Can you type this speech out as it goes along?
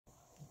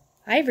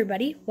Hi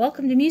everybody,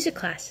 welcome to music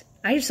class.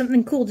 I have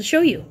something cool to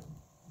show you.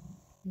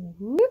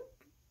 Whoop.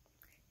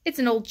 It's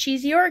an old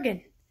cheesy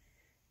organ.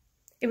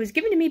 It was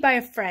given to me by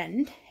a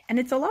friend, and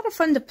it's a lot of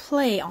fun to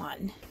play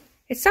on.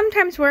 It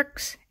sometimes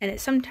works, and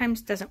it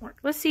sometimes doesn't work.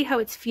 Let's see how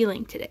it's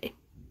feeling today.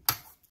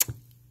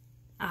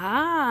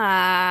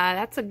 Ah,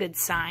 that's a good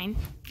sign.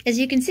 As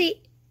you can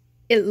see,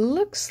 it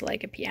looks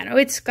like a piano.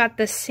 It's got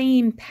the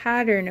same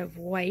pattern of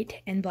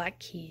white and black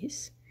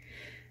keys,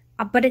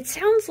 but it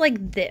sounds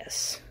like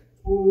this.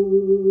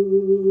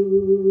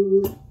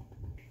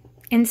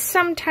 And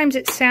sometimes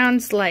it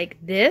sounds like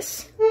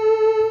this.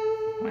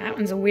 Well, that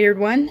one's a weird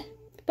one,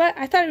 but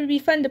I thought it would be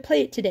fun to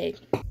play it today.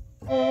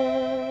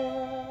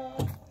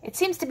 It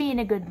seems to be in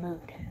a good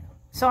mood,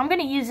 so I'm going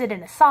to use it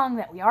in a song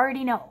that we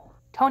already know,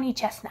 Tony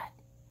Chestnut.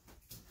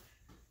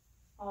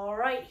 All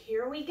right,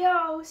 here we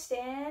go.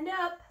 Stand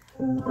up.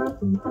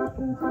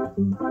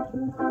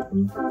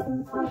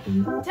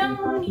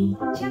 Tony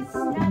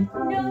Chestnut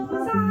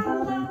knows I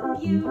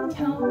love you.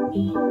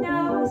 Tony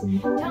knows,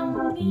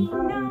 Tony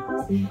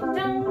knows,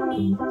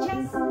 Tony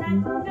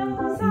Chestnut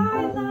knows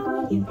I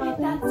love you.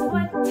 That's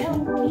what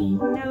Tony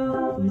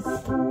knows.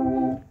 Let's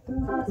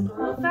go a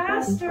little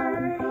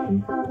faster.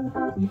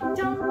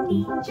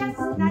 Tony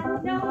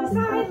Chestnut knows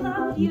I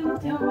love you.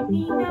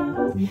 Tony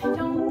knows,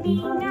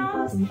 Tony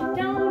knows,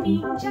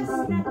 Tony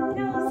Chestnut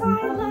knows I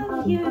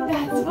love you.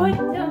 That's what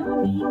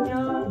Tony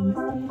knows.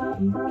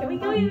 Can we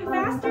go even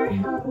faster?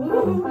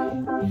 Woo.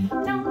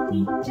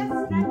 Tony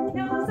Chestnut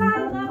knows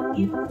I love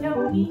you.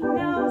 Tony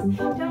knows,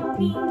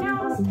 Tony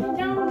knows,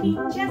 Tony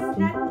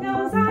Chestnut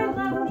knows I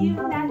love you.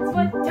 That's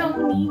what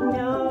Tony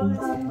knows.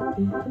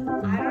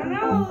 I don't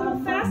know, a little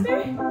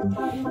faster?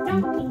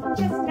 Tony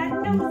Chestnut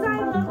knows I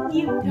love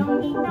you.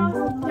 Tony knows,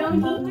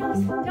 Tony knows,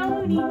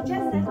 Tony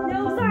Chestnut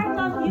knows I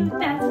love you.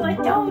 That's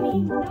what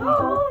Tony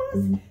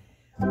knows.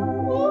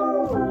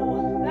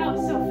 Woo! That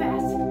was so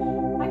fast.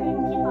 I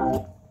couldn't keep up.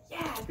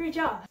 Yeah, great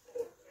job.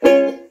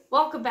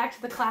 Welcome back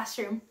to the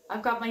classroom.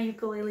 I've got my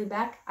ukulele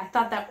back. I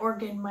thought that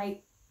organ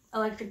might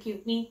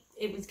electrocute me.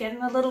 It was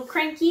getting a little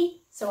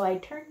cranky, so I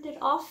turned it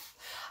off.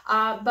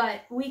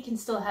 But we can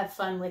still have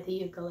fun with the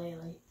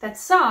ukulele. That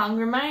song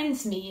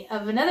reminds me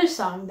of another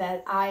song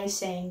that I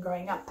sang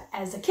growing up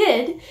as a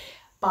kid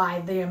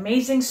by the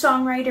amazing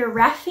songwriter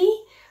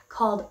Raffi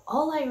called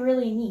All I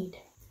Really Need.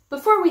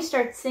 Before we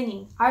start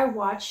singing, I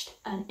watched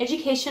an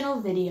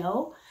educational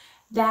video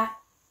that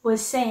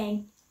was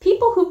saying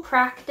people who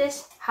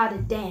practice how to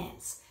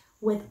dance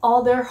with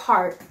all their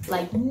heart,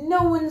 like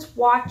no one's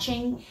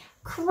watching,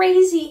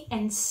 crazy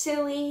and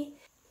silly,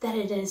 that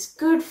it is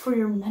good for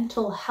your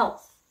mental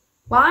health.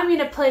 Well, I'm going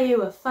to play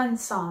you a fun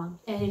song,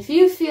 and if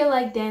you feel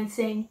like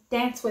dancing,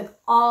 dance with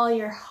all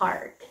your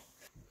heart.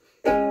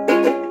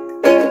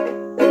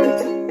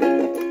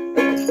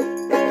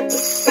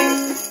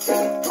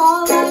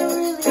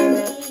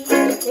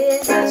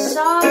 Is a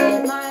song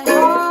in my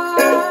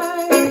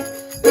heart,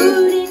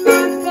 food in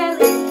my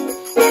belly,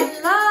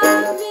 and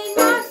love in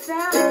my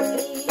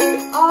family.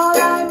 All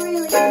I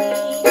really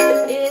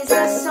need is a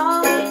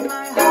song in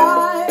my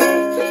heart,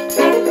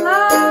 and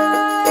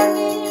love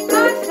in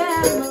my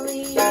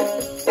family.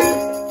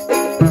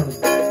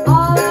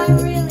 All I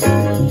really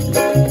need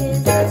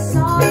is a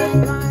song in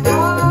my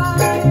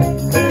heart,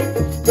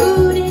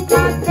 food in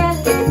my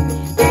belly,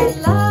 and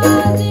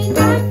love in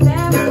my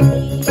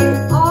family.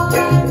 All I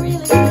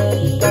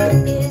really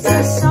is a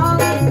song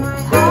in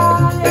my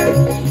heart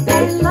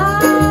and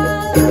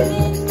love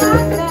in my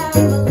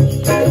family.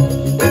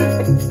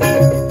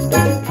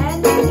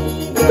 And I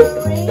need the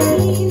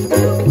rain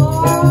to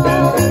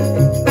fall,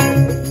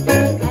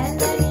 and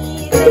I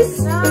need the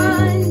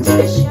sun to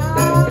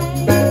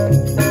shine,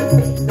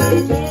 to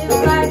give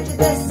life to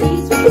the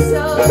seeds we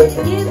sow, to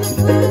give the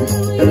food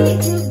we need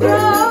to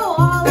grow.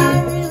 All I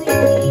really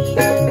need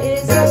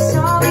is a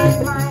song in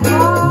my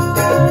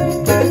heart,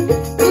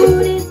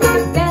 food in my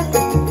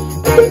belly,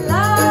 and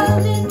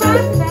love in my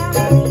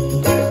family.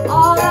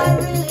 All I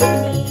really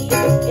need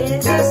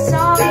is a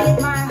song in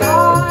my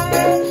heart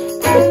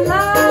and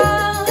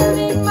love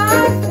in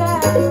my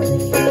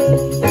family.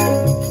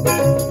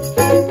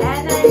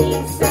 And I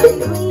need some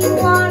clean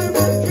water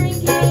for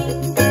drinking,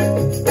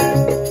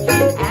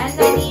 and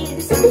I need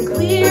some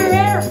clear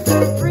air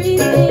for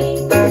breathing,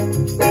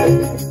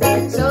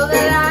 so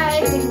that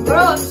I can grow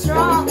up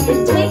strong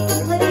and take the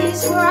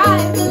place where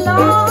I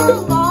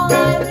belong. All I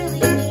really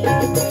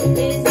need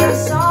is a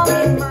song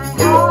in my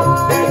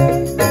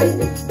heart,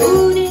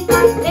 food in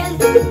my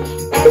belly,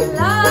 and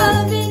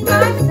love in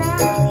my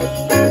family.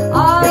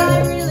 All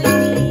I really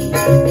need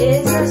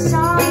is a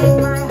song in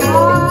my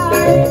heart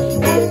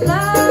and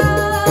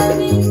love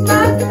in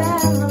my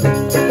family.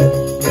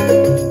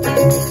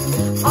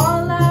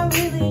 All I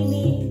really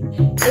need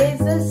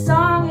is a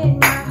song in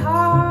my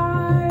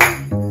heart,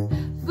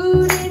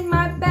 food in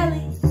my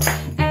belly,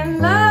 and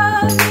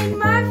love in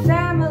my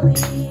family.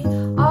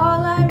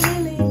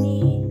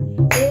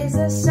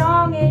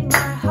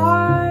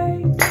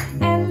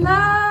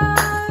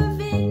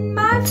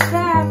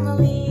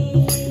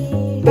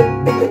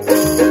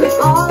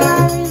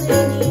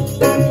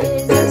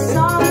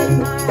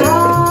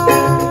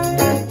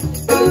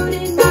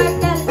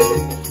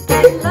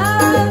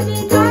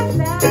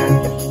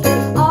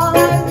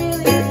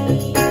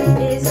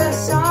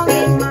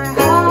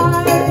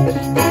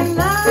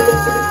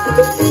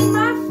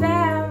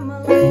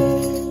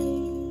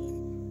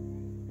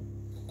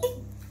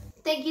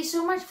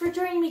 much for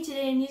joining me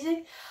today in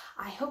music.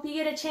 I hope you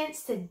get a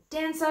chance to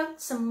dance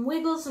out some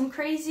wiggles, some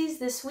crazies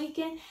this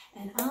weekend,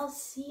 and I'll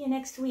see you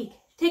next week.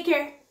 Take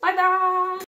care. Bye-bye.